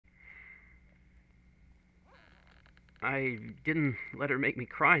I didn't let her make me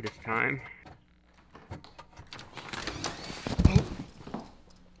cry this time.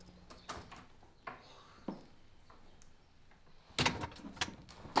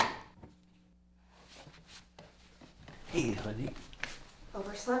 Hey, honey.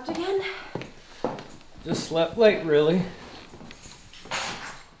 Overslept again? Just slept late, really.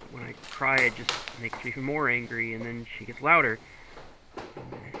 When I cry, it just makes me even more angry, and then she gets louder.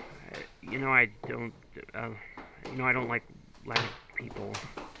 I don't like loud people.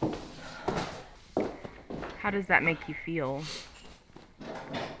 How does that make you feel?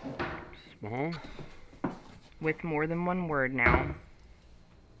 Small? With more than one word now.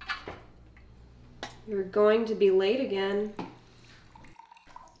 You're going to be late again.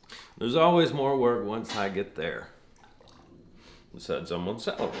 There's always more work once I get there. Besides someone's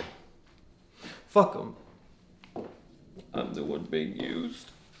salary. Fuck them. I'm the one being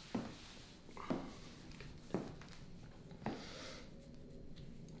used.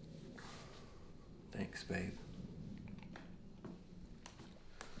 Thanks, babe.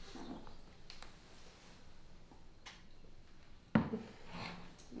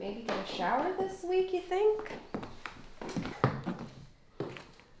 Maybe get a shower this week, you think?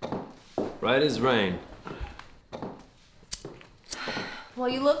 Right as rain. Well,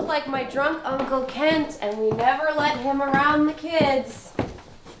 you look like my drunk Uncle Kent, and we never let him around the kids.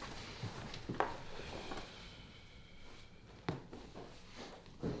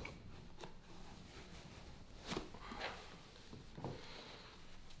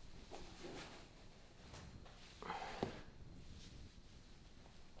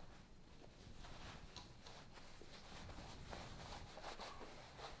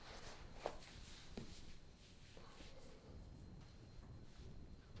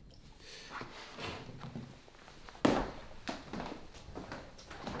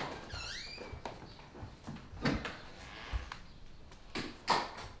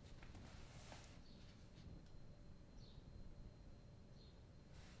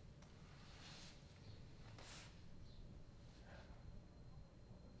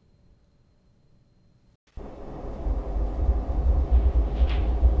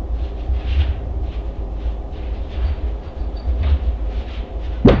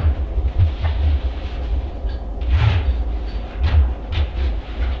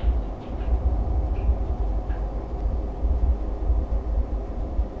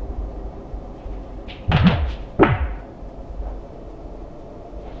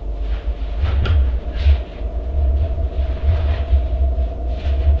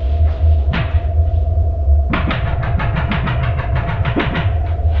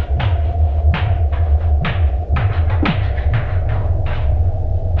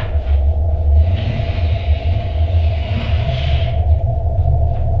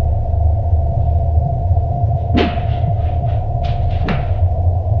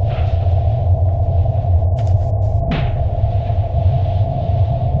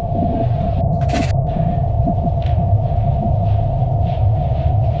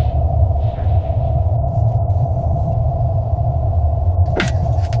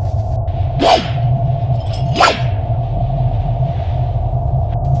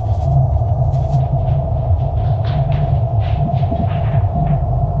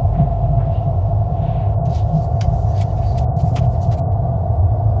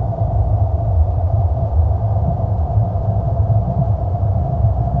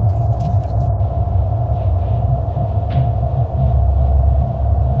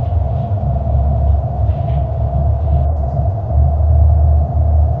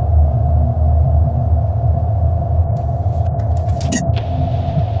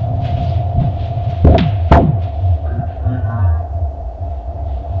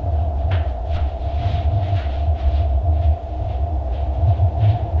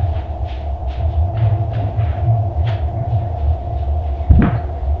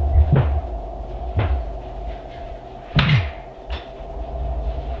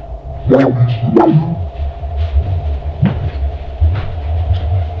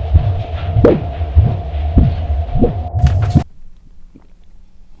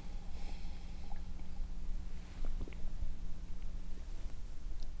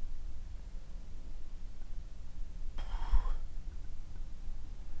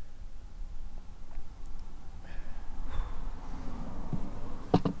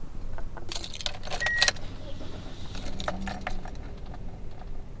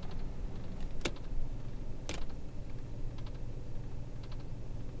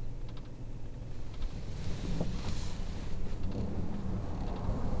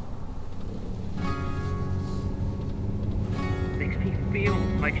 Makes me feel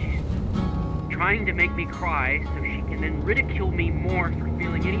like she's trying to make me cry so she and then ridicule me more for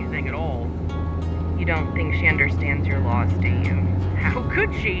feeling anything at all. You don't think she understands your loss, do you? How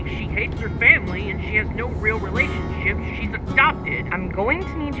could she? She hates her family and she has no real relationships. She's adopted. I'm going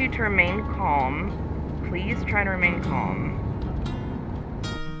to need you to remain calm. Please try to remain calm.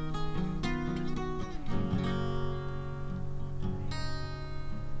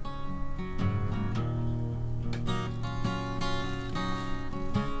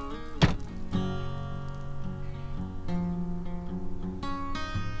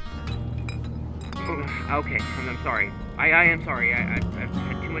 Okay, I'm sorry. I am sorry. I've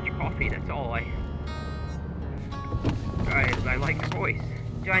had too much coffee, that's all. I like your voice.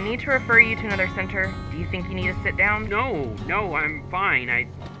 Do I need to refer you to another center? Do you think you need to sit down? No, I'm fine.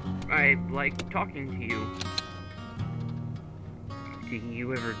 I like talking to you. Do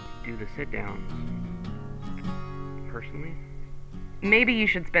you ever do the sit downs? Personally? Maybe you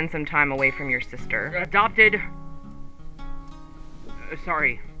should spend some time away from your sister. Adopted.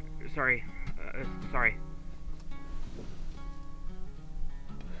 Sorry.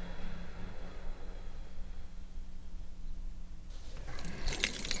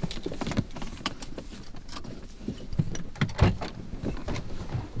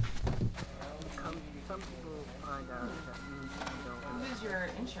 Who's your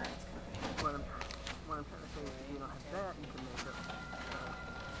insurance company? What I'm trying to say is if you don't have that, you can make up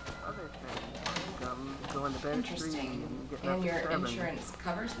other things. Go on the bench street Interesting. and get And up your to 7. insurance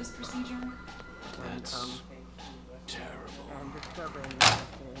covers this procedure? That's terrible. And discovering that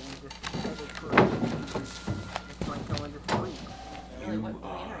and you just headed for it. It's like going to sleep. You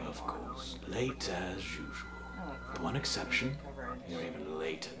are, of course, late as usual. One exception, you're even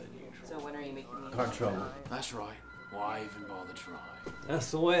later than usual. So when are you making the Car trouble. That's right. Why even bother trying? That's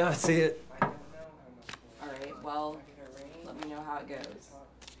the way I see it. Alright, well, let me know how it goes.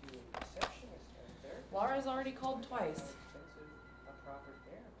 Laura's already called twice.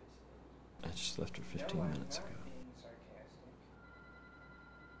 I just left her 15 minutes ago.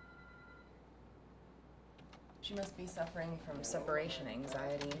 She must be suffering from separation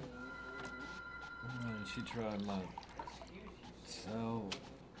anxiety. Why did she try my cell?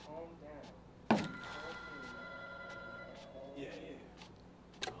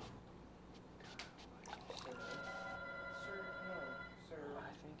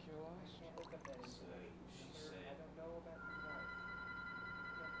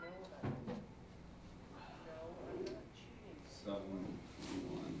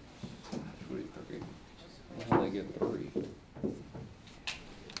 How'd they get 3?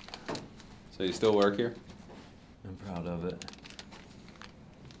 So you still work here? I'm proud of it.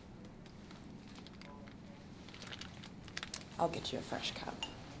 I'll get you a fresh cup.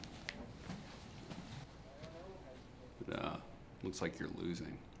 Looks like you're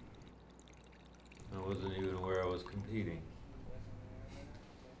losing. I wasn't even aware I was competing.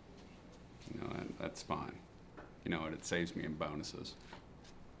 You know, that's fine. You know what, it saves me in bonuses.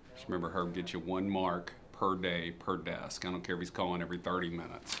 Just remember, Herb gets you 1 mark per day, per desk. I don't care if he's calling every 30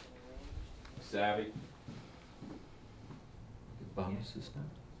 minutes. Savvy? Get bonuses now?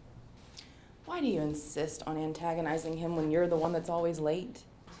 Why do you insist on antagonizing him when you're the one that's always late?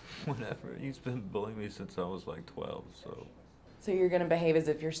 Whatever. He's been bullying me since I was like 12, so. So you're gonna behave as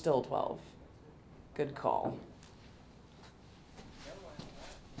if you're still 12. Good call.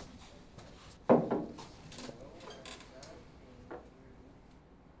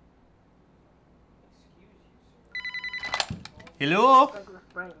 Hello? Douglas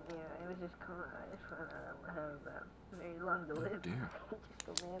Bright here. I was just calling. I just want to have very long to live. dear.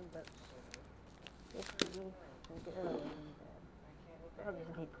 Just a man, but it's me. I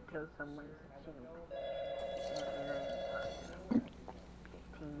just need to go somewhere. You know, 15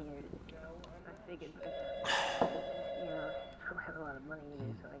 years. I figured, but, you know, I don't have a lot of money either,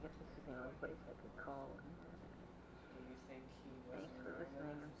 so I guess this is the only place I could call. And, thanks for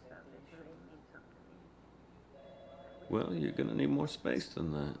listening and stuff. It really means something to me. Well, you're gonna need more space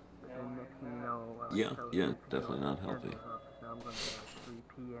than that. And next thing you know, Yeah, so yeah, it's definitely not healthy. Now I'm going to 3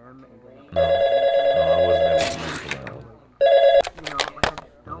 p.m. and then No, I wasn't able to make it out. you know, I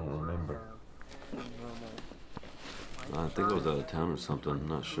don't remember. I think I was out of town or something, I'm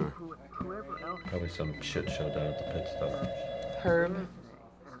not sure. Whoever else Probably some shit show down at the pit stop. Herb, and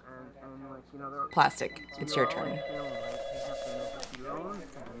like, you know, they're plastic. It's your turn. feeling like you have to make up your own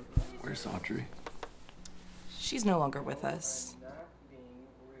thing. Where's Audrey? She's no longer with us.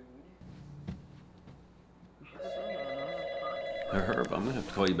 Hey, Herb, I'm gonna have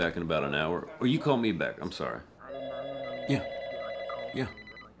to call you back in about an hour. Or you call me back, I'm sorry. Yeah. Yeah.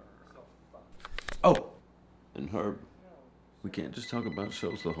 Oh! And Herb, we can't just talk about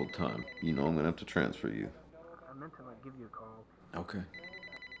shows the whole time. You know I'm gonna have to transfer you. meant to like give you a call. Okay.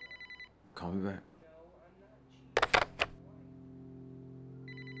 Call me back.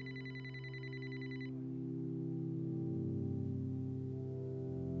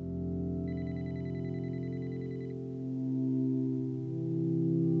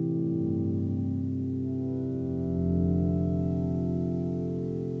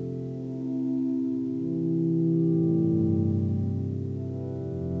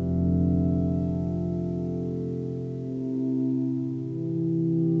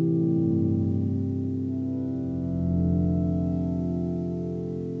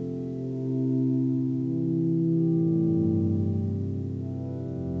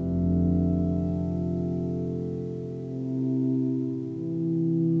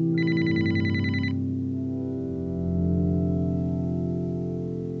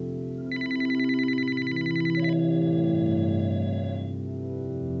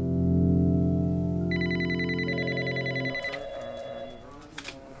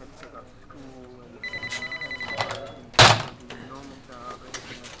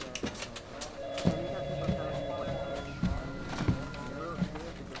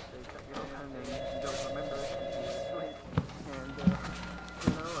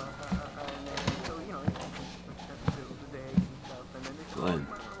 Glenn,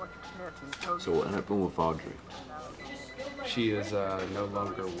 so what happened with Audrey? She is no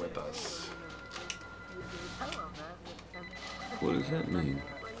longer with us. What does that mean?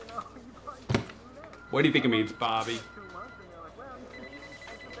 What do you think it means, Bobby?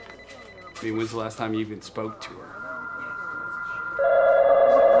 I mean, when's the last time you even spoke to her?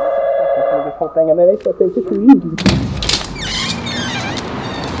 This whole thing, and then they said they just used you.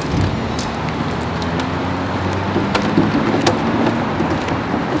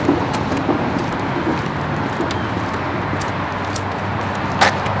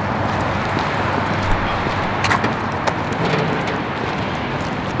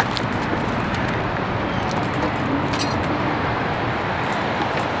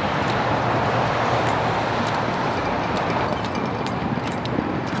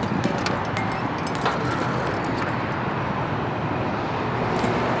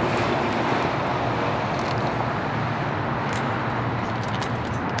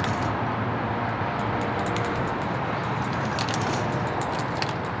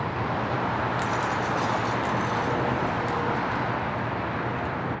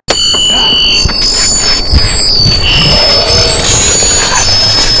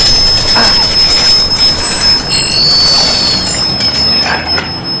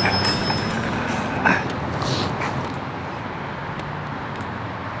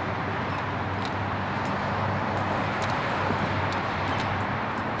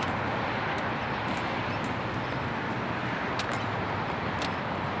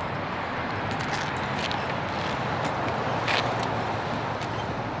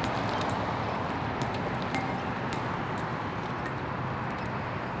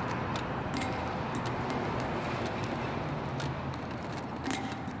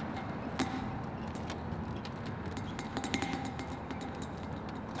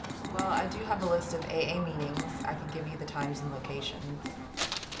 Well, I do have a list of AA meetings. I can give you the times and locations.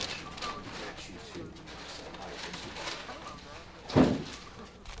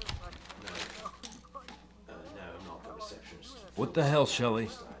 What the hell, Shelley?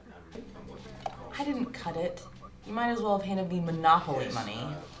 I didn't cut it. You might as well have handed me Monopoly money.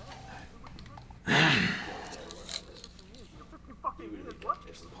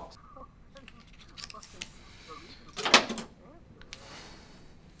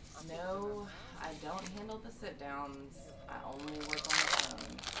 No, I don't handle the sit-downs. I only work on the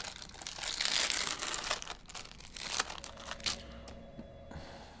phone.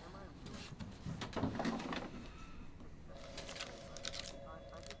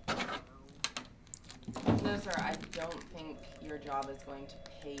 No, sir, I don't think your job is going to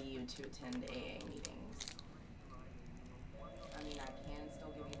pay you to attend AA meetings. I mean, I can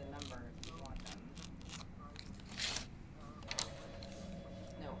still give you the number if you want them.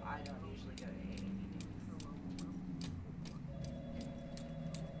 No, I don't usually go to AA meetings.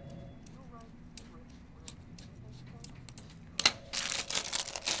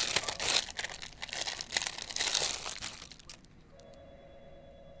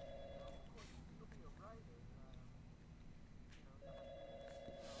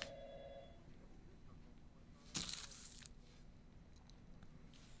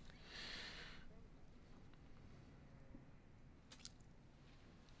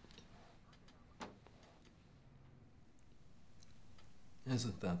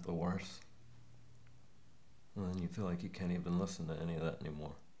 Isn't that the worst? And then you feel like you can't even listen to any of that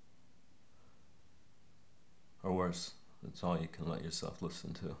anymore. Or course, that's all you can let yourself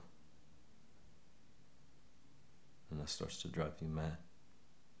listen to. And that starts to drive you mad.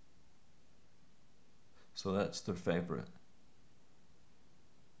 So that's their favorite.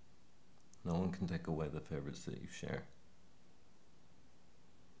 No one can take away the favorites that you share.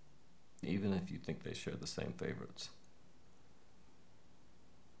 Even if you think they share the same favorites.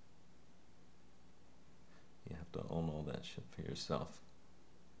 You have to own all that shit for yourself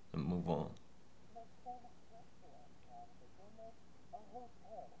and move on.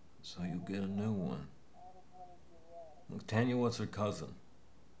 So you get a new one. Look, Tanya was her cousin.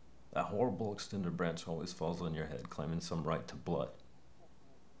 That horrible extended branch always falls on your head, claiming some right to blood.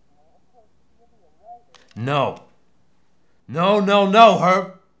 No. No,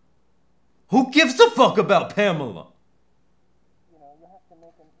 Herb. Who gives a fuck about Pamela? You know, you have to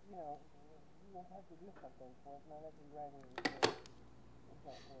make them, you have to do something for it, not every writing.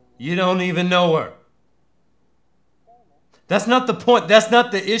 You don't even know her. That's not the point. That's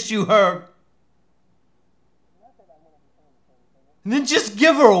not the issue, Herb. Then just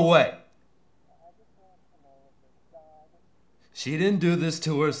give her away. She didn't do this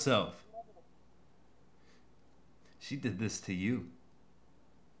to herself. She did this to you.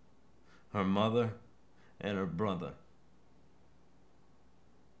 Her mother and her brother.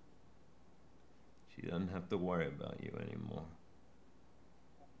 She doesn't have to worry about you anymore.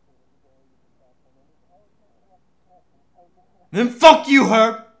 Then fuck you,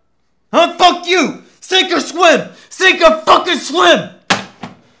 Herb! Huh? Fuck you! Sink or swim! Sink or fucking swim!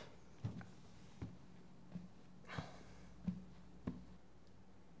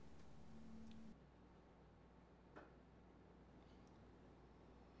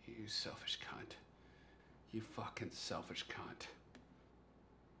 You selfish cunt. You fucking selfish cunt.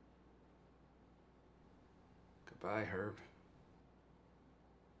 Goodbye, Herb.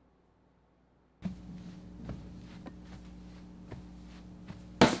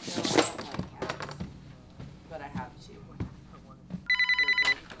 But I have to.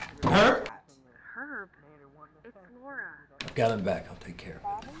 Herb? Herb, it's Laura. I've got him back. I'll take care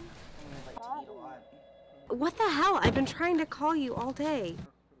of it. I like to eat a lot. What the hell? I've been trying to call you all day.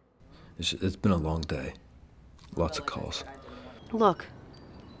 It's been a long day. Lots of calls. Look,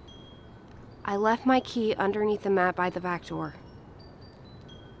 I left my key underneath the mat by the back door.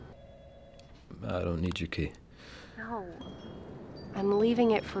 I don't need your key. No. I'm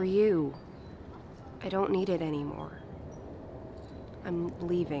leaving it for you. I don't need it anymore. I'm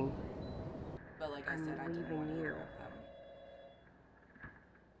leaving. But like I said, I didn't want either of them.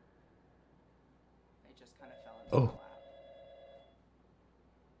 They just kind of fell into my lap.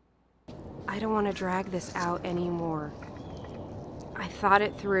 I don't want to drag this out anymore. I thought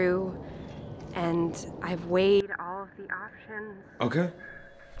it through, and I've weighed all of the options. Okay.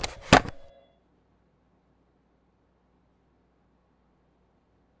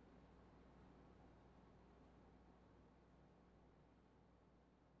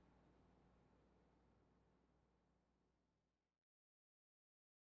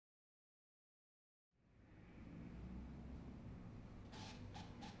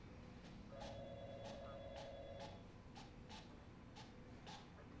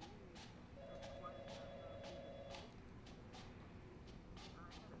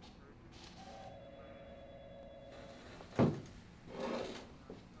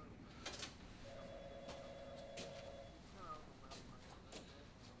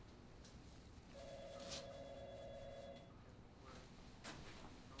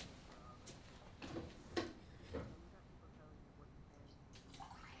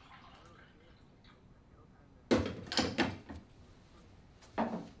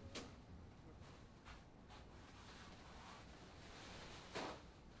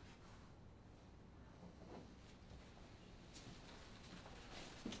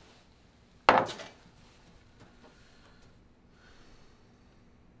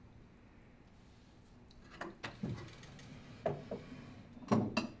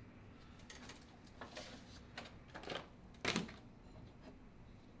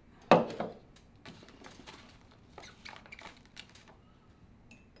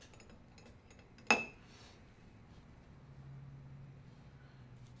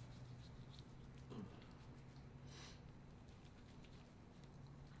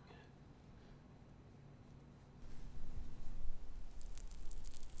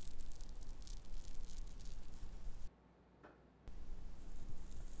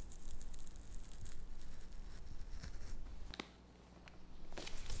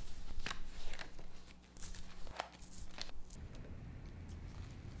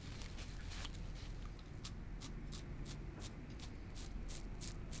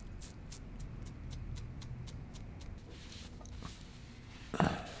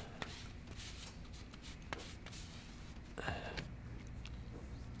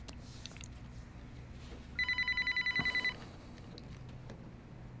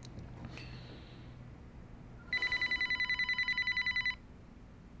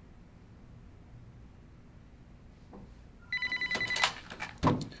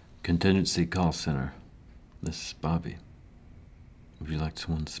 Contingency Call Center. This is Bobby. Would you like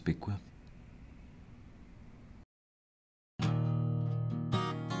someone to speak with?